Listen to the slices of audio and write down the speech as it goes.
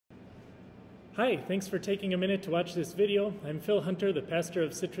Hi, thanks for taking a minute to watch this video. I'm Phil Hunter, the pastor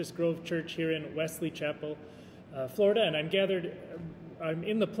of Citrus Grove Church here in Wesley Chapel, Florida, and I'm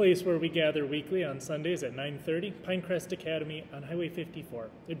in the place where we gather weekly on Sundays at 9:30, Pinecrest Academy on Highway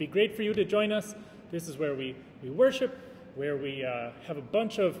 54. It'd be great for you to join us. This is where we worship, where we have a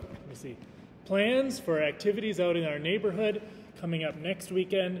bunch of, plans for activities out in our neighborhood coming up next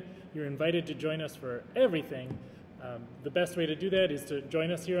weekend. You're invited to join us for everything. The best way to do that is to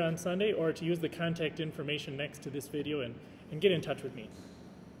join us here on Sunday or to use the contact information next to this video and get in touch with me.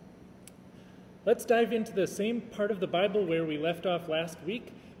 Let's dive into the same part of the Bible where we left off last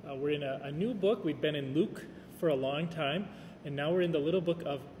week. We're in a new book. We've been in Luke for a long time, and now we're in the little book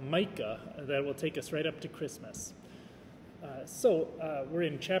of Micah that will take us right up to Christmas. We're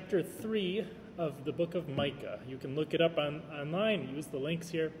in chapter 3 of the book of Micah. You can look it up online, use the links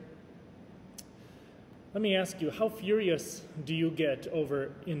here. Let me ask you, how furious do you get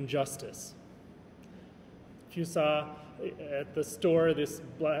over injustice? If you saw at the store this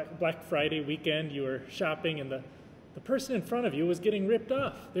Black Friday weekend, you were shopping and the person in front of you was getting ripped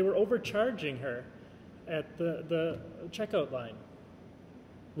off. They were overcharging her at the checkout line.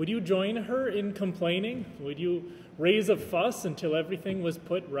 Would you join her in complaining? Would you raise a fuss until everything was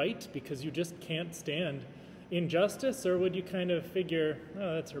put right because you just can't stand injustice? Or would you kind of figure,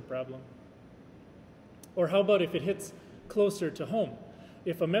 oh, that's her problem? Or how about if it hits closer to home?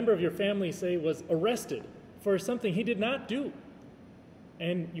 If a member of your family, say, was arrested for something he did not do,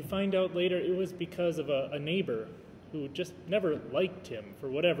 and you find out later it was because of a neighbor who just never liked him for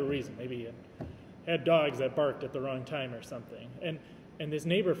whatever reason. Maybe he had dogs that barked at the wrong time or something. And this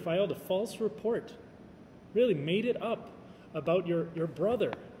neighbor filed a false report, really made it up about your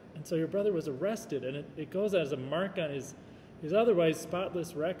brother. And so your brother was arrested, and it goes as a mark on his otherwise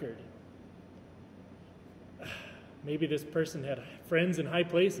spotless record. Maybe this person had friends in high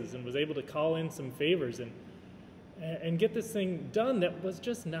places and was able to call in some favors and get this thing done that was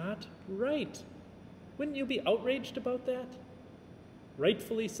just not right. Wouldn't you be outraged about that?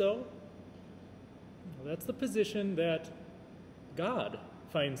 Rightfully so? Well, that's the position that God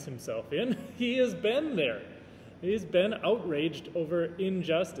finds himself in. He has been there. He's been outraged over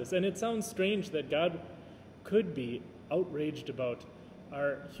injustice. And it sounds strange that God could be outraged about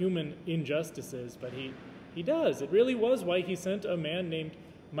our human injustices, but he does. It really was why he sent a man named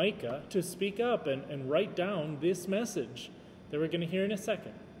Micah to speak up and write down this message that we're going to hear in a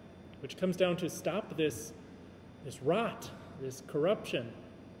second, which comes down to stop this rot, this corruption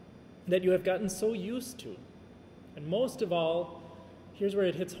that you have gotten so used to. And most of all, here's where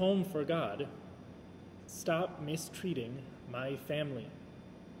it hits home for God. Stop mistreating my family.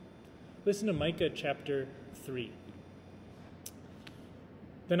 Listen to Micah chapter 3.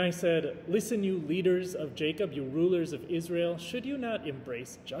 Then I said, "Listen, you leaders of Jacob, you rulers of Israel, should you not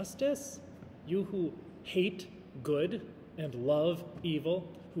embrace justice? You who hate good and love evil,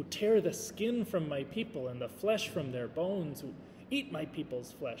 who tear the skin from my people and the flesh from their bones, who eat my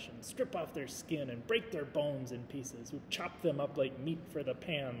people's flesh and strip off their skin and break their bones in pieces, who chop them up like meat for the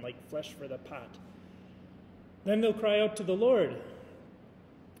pan, like flesh for the pot. Then they'll cry out to the Lord,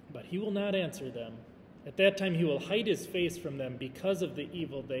 but he will not answer them. At that time he will hide his face from them because of the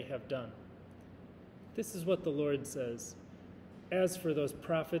evil they have done. This is what the Lord says. As for those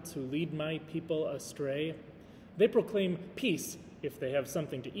prophets who lead my people astray, they proclaim peace if they have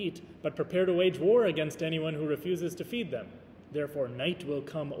something to eat, but prepare to wage war against anyone who refuses to feed them. Therefore night will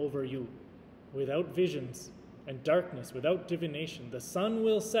come over you, without visions, and darkness without divination. The sun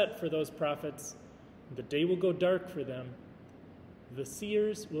will set for those prophets, and the day will go dark for them. The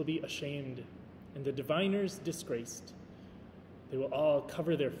seers will be ashamed, and the diviners disgraced. They will all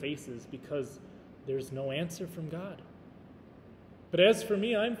cover their faces because there's no answer from God. But as for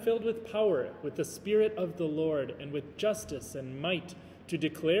me, I'm filled with power, with the Spirit of the Lord, and with justice and might, to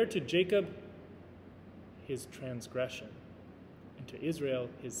declare to Jacob his transgression, and to Israel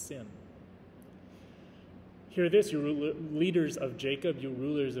his sin." Hear this, you leaders of Jacob, you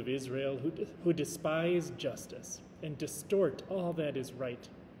rulers of Israel, who despise justice and distort all that is right,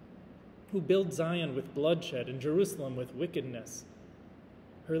 who build Zion with bloodshed and Jerusalem with wickedness.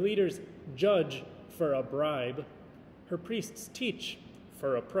 Her leaders judge for a bribe, her priests teach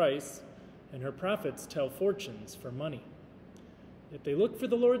for a price, and her prophets tell fortunes for money. Yet they look for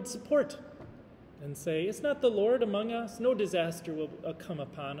the Lord's support and say, "Is not the Lord among us? No disaster will come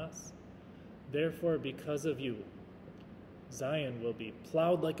upon us." Therefore, because of you, Zion will be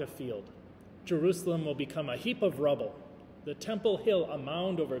plowed like a field. Jerusalem will become a heap of rubble, the Temple Hill a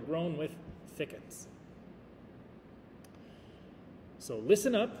mound overgrown with thickets. So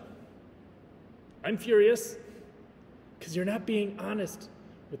listen up. I'm furious because you're not being honest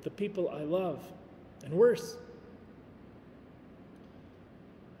with the people I love, and worse.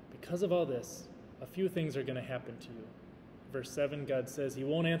 Because of all this, a few things are going to happen to you. Verse 7, God says he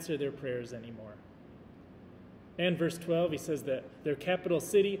won't answer their prayers anymore. And verse 12, he says that their capital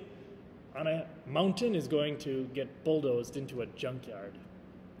city on a mountain is going to get bulldozed into a junkyard.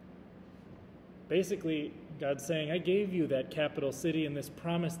 Basically, God's saying, I gave you that capital city in this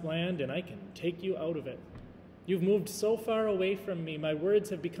promised land, and I can take you out of it. You've moved so far away from me, my words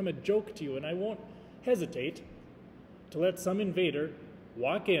have become a joke to you, and I won't hesitate to let some invader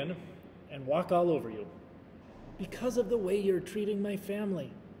walk in and walk all over you because of the way you're treating my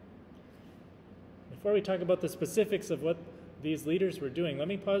family. Before we talk about the specifics of what these leaders were doing, let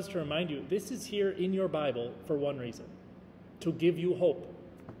me pause to remind you, this is here in your Bible for one reason, to give you hope.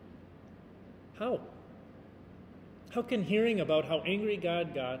 How? How can hearing about how angry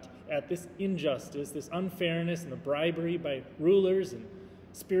God got at this injustice, this unfairness, and the bribery by rulers and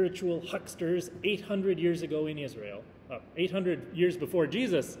spiritual hucksters 800 years ago in Israel, 800 years before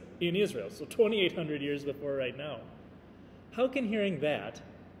Jesus in Israel, so 2,800 years before right now, how can hearing that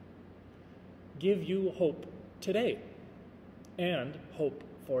give you hope today and hope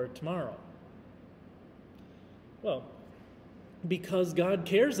for tomorrow? Well, because God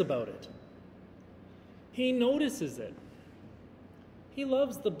cares about it. He notices it. He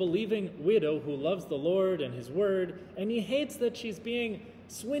loves the believing widow who loves the Lord and his word, and he hates that she's being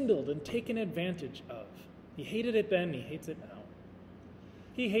swindled and taken advantage of. He hated it then, he hates it now.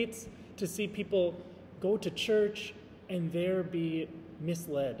 He hates to see people go to church and there be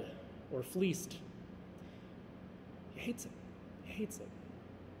misled or fleeced. He hates it. He hates it.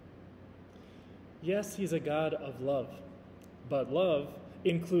 Yes, he's a God of love, but love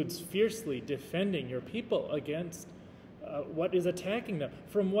includes fiercely defending your people against what is attacking them.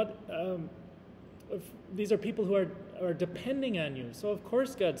 These are people who are depending on you, so of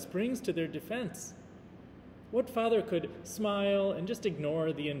course God springs to their defense. What father could smile and just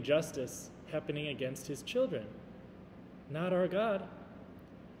ignore the injustice happening against his children? Not our God.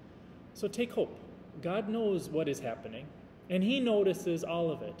 So take hope. God knows what is happening, and he notices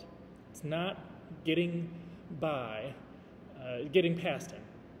all of it. It's not getting past him.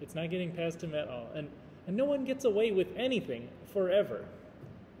 It's not getting past him at all. And no one gets away with anything forever.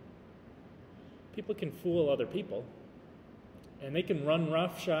 People can fool other people, and they can run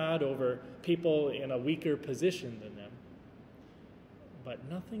roughshod over people in a weaker position than them. But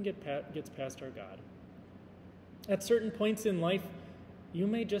nothing gets past our God. At certain points in life, you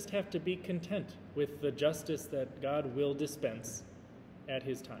may just have to be content with the justice that God will dispense at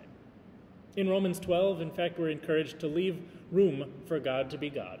his time. In Romans 12, in fact, we're encouraged to leave room for God to be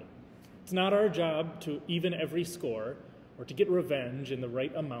God. It's not our job to even every score or to get revenge in the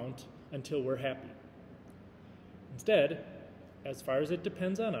right amount until we're happy. Instead, as far as it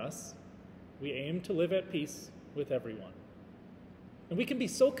depends on us, we aim to live at peace with everyone. And we can be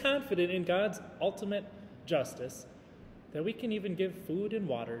so confident in God's ultimate justice that we can even give food and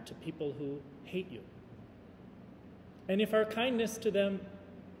water to people who hate you. And if our kindness to them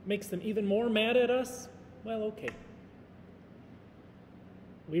makes them even more mad at us, well, okay.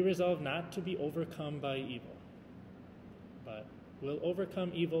 We resolve not to be overcome by evil, but we'll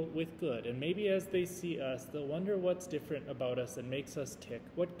overcome evil with good. And maybe as they see us, they'll wonder what's different about us and makes us tick.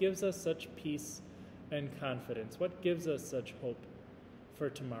 What gives us such peace and confidence? What gives us such hope for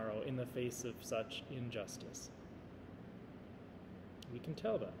tomorrow in the face of such injustice? We can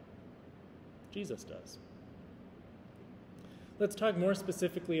tell them. Jesus does. Let's talk more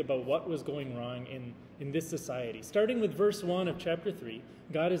specifically about what was going wrong in this society. Starting with verse 1 of chapter 3,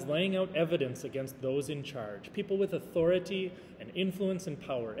 God is laying out evidence against those in charge, people with authority and influence and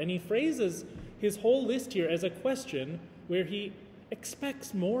power. And he phrases his whole list here as a question where he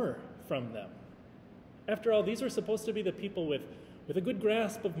expects more from them. After all, these are supposed to be the people with a good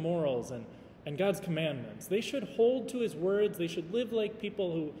grasp of morals and God's commandments. They should hold to his words. They should live like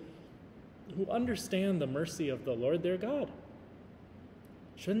people who understand the mercy of the Lord their God.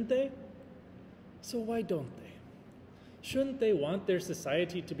 Shouldn't they? So why don't they? Shouldn't they want their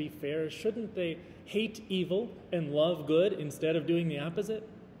society to be fair? Shouldn't they hate evil and love good instead of doing the opposite?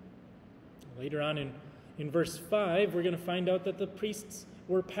 Later on in verse 5, we're going to find out that the priests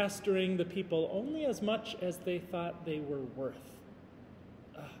were pastoring the people only as much as they thought they were worth.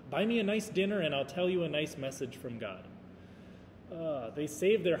 Buy me a nice dinner and I'll tell you a nice message from God. They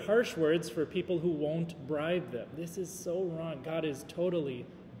save their harsh words for people who won't bribe them. This is so wrong. God is totally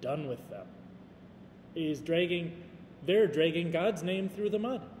done with them. They're dragging God's name through the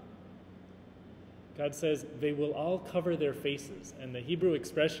mud. God says they will all cover their faces, and the Hebrew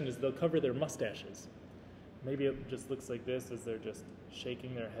expression is they'll cover their mustaches. Maybe it just looks like this as they're just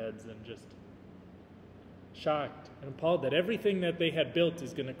shaking their heads and just shocked and appalled that everything that they had built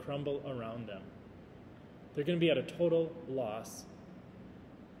is going to crumble around them. They're going to be at a total loss.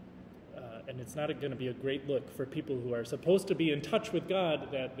 And it's not going to be a great look for people who are supposed to be in touch with God,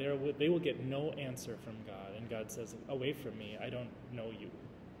 that they will get no answer from God. And God says, away from me, I don't know you.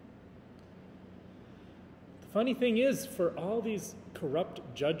 The funny thing is, for all these corrupt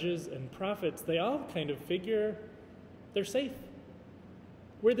judges and prophets, they all kind of figure they're safe.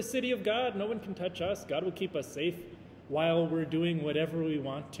 We're the city of God. No one can touch us. God will keep us safe while we're doing whatever we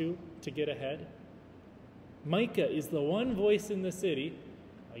want to get ahead. Micah is the one voice in the city,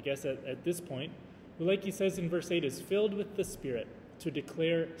 I guess at this point, who, like he says in verse 8, is filled with the Spirit to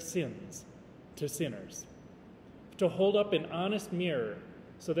declare sins to sinners, to hold up an honest mirror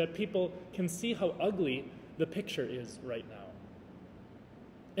so that people can see how ugly the picture is right now.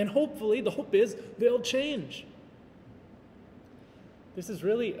 And hopefully, the hope is they'll change. This is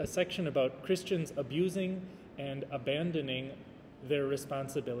really a section about Christians abusing and abandoning their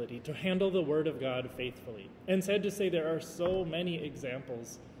responsibility to handle the Word of God faithfully. And sad to say, there are so many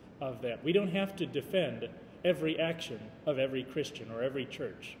examples of that. We don't have to defend every action of every Christian or every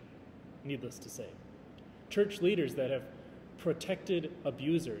church, needless to say. Church leaders that have protected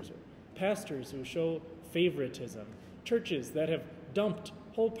abusers, pastors who show favoritism, churches that have dumped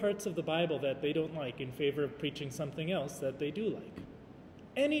whole parts of the Bible that they don't like in favor of preaching something else that they do like.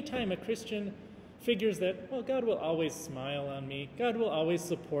 Anytime a Christian figures that, well, God will always smile on me, God will always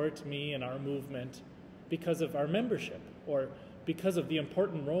support me and our movement because of our membership or because of the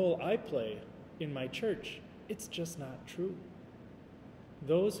important role I play in my church, it's just not true.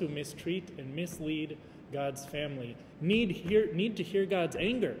 Those who mistreat and mislead God's family need to hear God's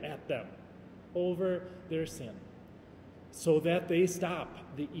anger at them over their sin so that they stop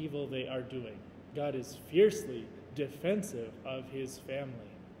the evil they are doing. God is fiercely defensive of his family.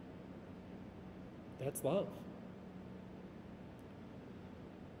 That's love.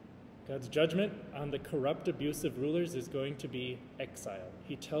 God's judgment on the corrupt, abusive rulers is going to be exile.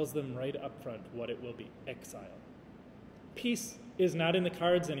 He tells them right up front what it will be, exile. Peace is not in the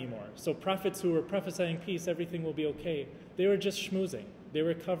cards anymore. So prophets who were prophesying peace, everything will be okay, they were just schmoozing. They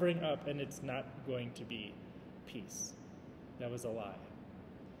were covering up, and it's not going to be peace. That was a lie.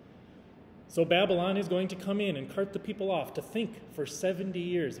 So Babylon is going to come in and cart the people off to think for 70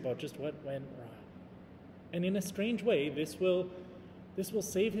 years about just what went wrong. And in a strange way, this will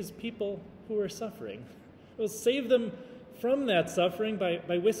save his people who are suffering. It will save them from that suffering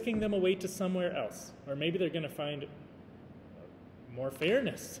by whisking them away to somewhere else. Or maybe they're going to find more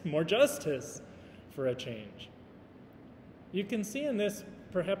fairness, more justice for a change. You can see in this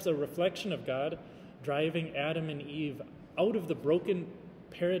perhaps a reflection of God driving Adam and Eve out of the broken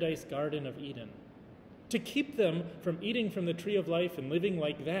paradise garden of Eden to keep them from eating from the tree of life and living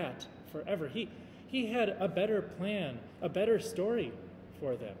like that forever. He had a better plan, a better story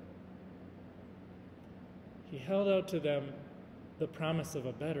for them. He held out to them the promise of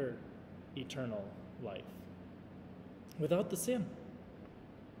a better eternal life without the sin.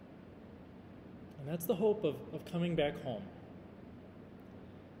 And that's the hope of coming back home,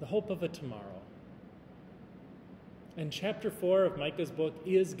 the hope of a tomorrow. And chapter 4 of Micah's book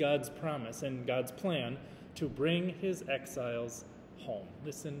is God's promise and God's plan to bring his exiles home.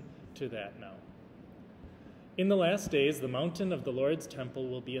 Listen to that now. In the last days, the mountain of the Lord's temple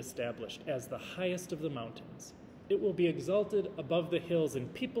will be established as the highest of the mountains. It will be exalted above the hills,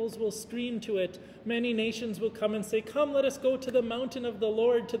 and peoples will stream to it. Many nations will come and say, "Come, let us go to the mountain of the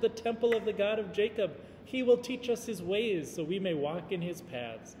Lord, to the temple of the God of Jacob. He will teach us his ways, so we may walk in his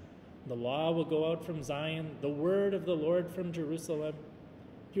paths. The law will go out from Zion, the word of the Lord from Jerusalem.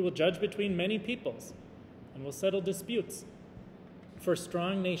 He will judge between many peoples and will settle disputes for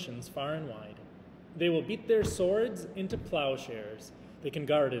strong nations far and wide. They will beat their swords into plowshares. They can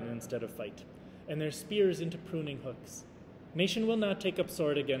garden instead of fight, and their spears into pruning hooks. Nation will not take up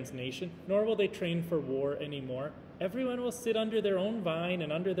sword against nation, nor will they train for war anymore. Everyone will sit under their own vine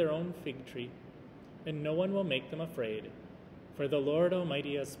and under their own fig tree, and no one will make them afraid, for the Lord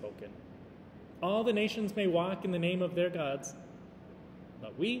Almighty has spoken. All the nations may walk in the name of their gods,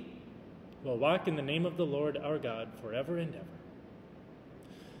 but we will walk in the name of the Lord our God forever and ever.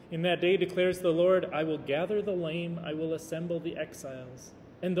 In that day, declares the Lord, I will gather the lame, I will assemble the exiles,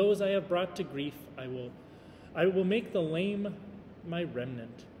 and those I have brought to grief I will make the lame my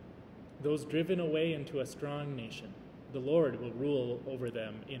remnant, those driven away into a strong nation. The Lord will rule over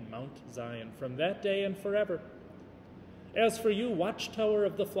them in Mount Zion from that day and forever. As for you, watchtower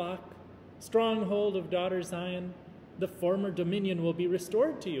of the flock, stronghold of daughter Zion, the former dominion will be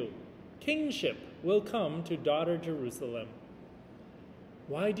restored to you. Kingship will come to daughter Jerusalem.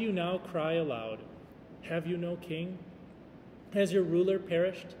 Why do you now cry aloud? Have you no king? Has your ruler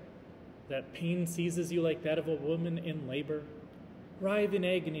perished? That pain seizes you like that of a woman in labor. Writhe in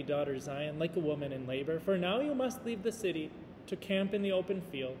agony, daughter Zion, like a woman in labor, for now you must leave the city to camp in the open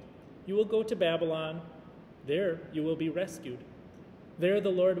field. You will go to Babylon. There you will be rescued. There the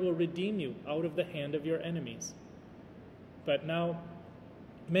Lord will redeem you out of the hand of your enemies. But now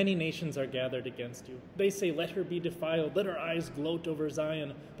many nations are gathered against you. They say, let her be defiled, let her eyes gloat over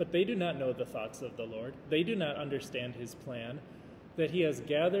Zion. But they do not know the thoughts of the Lord. They do not understand his plan, that he has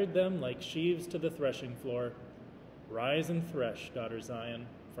gathered them like sheaves to the threshing floor. Rise and thresh, daughter Zion,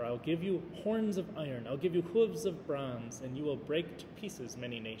 for I'll give you horns of iron, I'll give you hooves of bronze, and you will break to pieces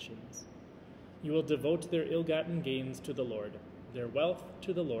many nations. You will devote their ill-gotten gains to the Lord, their wealth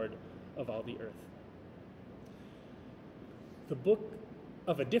to the Lord of all the earth. The book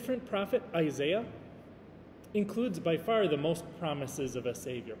of a different prophet, Isaiah, includes by far the most promises of a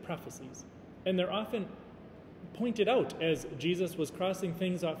Savior, prophecies, and they're often pointed out as Jesus was crossing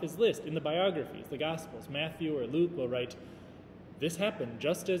things off his list in the biographies, the Gospels. Matthew or Luke will write, this happened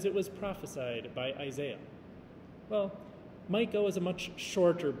just as it was prophesied by Isaiah. Well, Micah was a much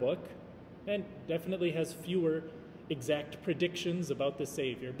shorter book and definitely has fewer exact predictions about the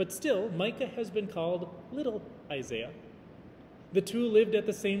Savior, but still, Micah has been called Little Isaiah. The two lived at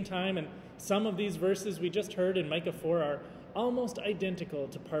the same time, and some of these verses we just heard in Micah 4 are almost identical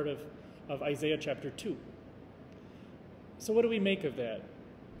to part of Isaiah chapter 2. So what do we make of that?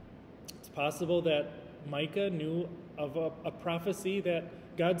 It's possible that Micah knew of a prophecy that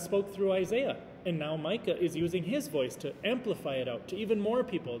God spoke through Isaiah, and now Micah is using his voice to amplify it out to even more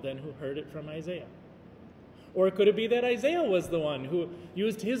people than who heard it from Isaiah. Or could it be that Isaiah was the one who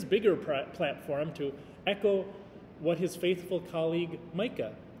used his bigger platform to echo what his faithful colleague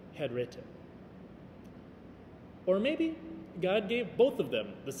Micah had written? Or maybe God gave both of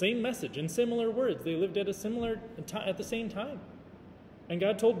them the same message in similar words. They lived at the same time. And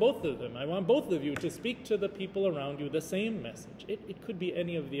God told both of them, I want both of you to speak to the people around you the same message. It could be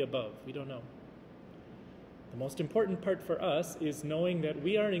any of the above. We don't know. The most important part for us is knowing that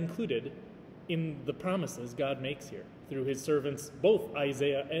we are included in the promises God makes here through his servants, both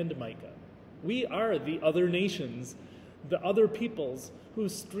Isaiah and Micah. We are the other nations, the other peoples who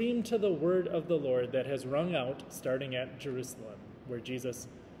stream to the word of the Lord that has rung out starting at Jerusalem, where Jesus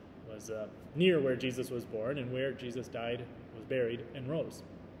was near where Jesus was born and where Jesus died, was buried, and rose.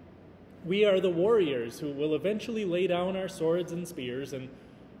 We are the warriors who will eventually lay down our swords and spears, and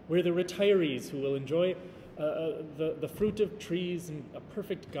we're the retirees who will enjoy the fruit of trees and a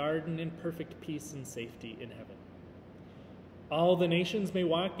perfect garden in perfect peace and safety in heaven. All the nations may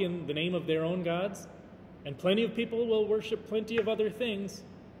walk in the name of their own gods, and plenty of people will worship plenty of other things.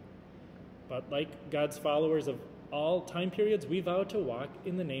 But like God's followers of all time periods, we vow to walk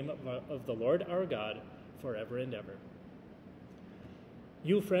in the name of the Lord our God forever and ever.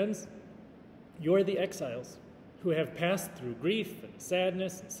 You, friends, you're the exiles who have passed through grief and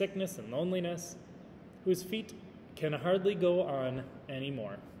sadness and sickness and loneliness, whose feet can hardly go on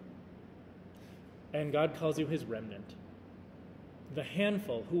anymore. And God calls you his remnant, the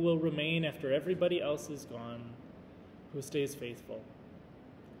handful who will remain after everybody else is gone, who stays faithful.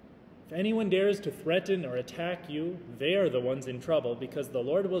 If anyone dares to threaten or attack you, they are the ones in trouble, because the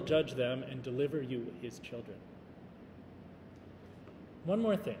Lord will judge them and deliver you, his children. One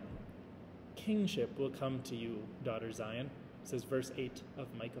more thing. Kingship will come to you, daughter Zion, says verse 8 of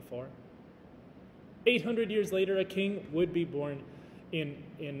Micah 4. 800 years later, a king would be born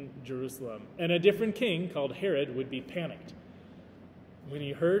in Jerusalem, and a different king called Herod would be panicked when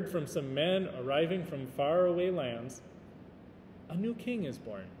he heard from some men arriving from faraway lands, a new king is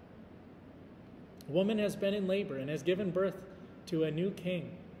born. A woman has been in labor and has given birth to a new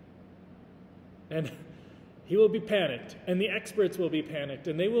king. And he will be panicked, and the experts will be panicked,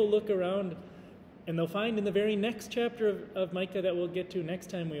 and they will look around, and they'll find in the very next chapter of Micah that we'll get to next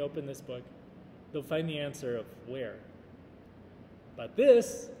time we open this book, they'll find the answer of where. But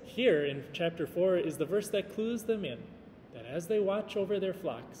this, here in chapter 4, is the verse that clues them in, that as they watch over their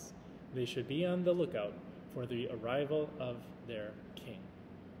flocks, they should be on the lookout for the arrival of their king.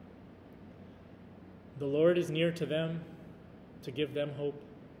 The Lord is near to them to give them hope.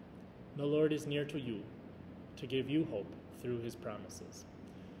 The Lord is near to you to give you hope through his promises.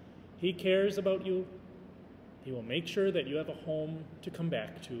 He cares about you. He will make sure that you have a home to come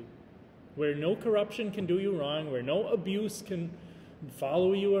back to, where no corruption can do you wrong, where no abuse can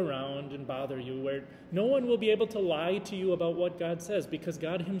follow you around and bother you, where no one will be able to lie to you about what God says, because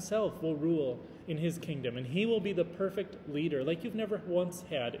God himself will rule in his kingdom, and he will be the perfect leader like you've never once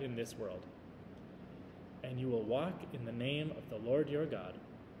had in this world. and you will walk in the name of the Lord your God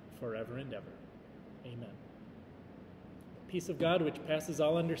forever and ever. Amen. The peace of God, which passes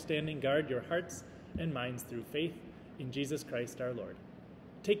all understanding, guard your hearts and minds through faith in Jesus Christ our Lord.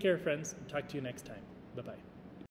 Take care, friends, and talk to you next time. Bye-bye.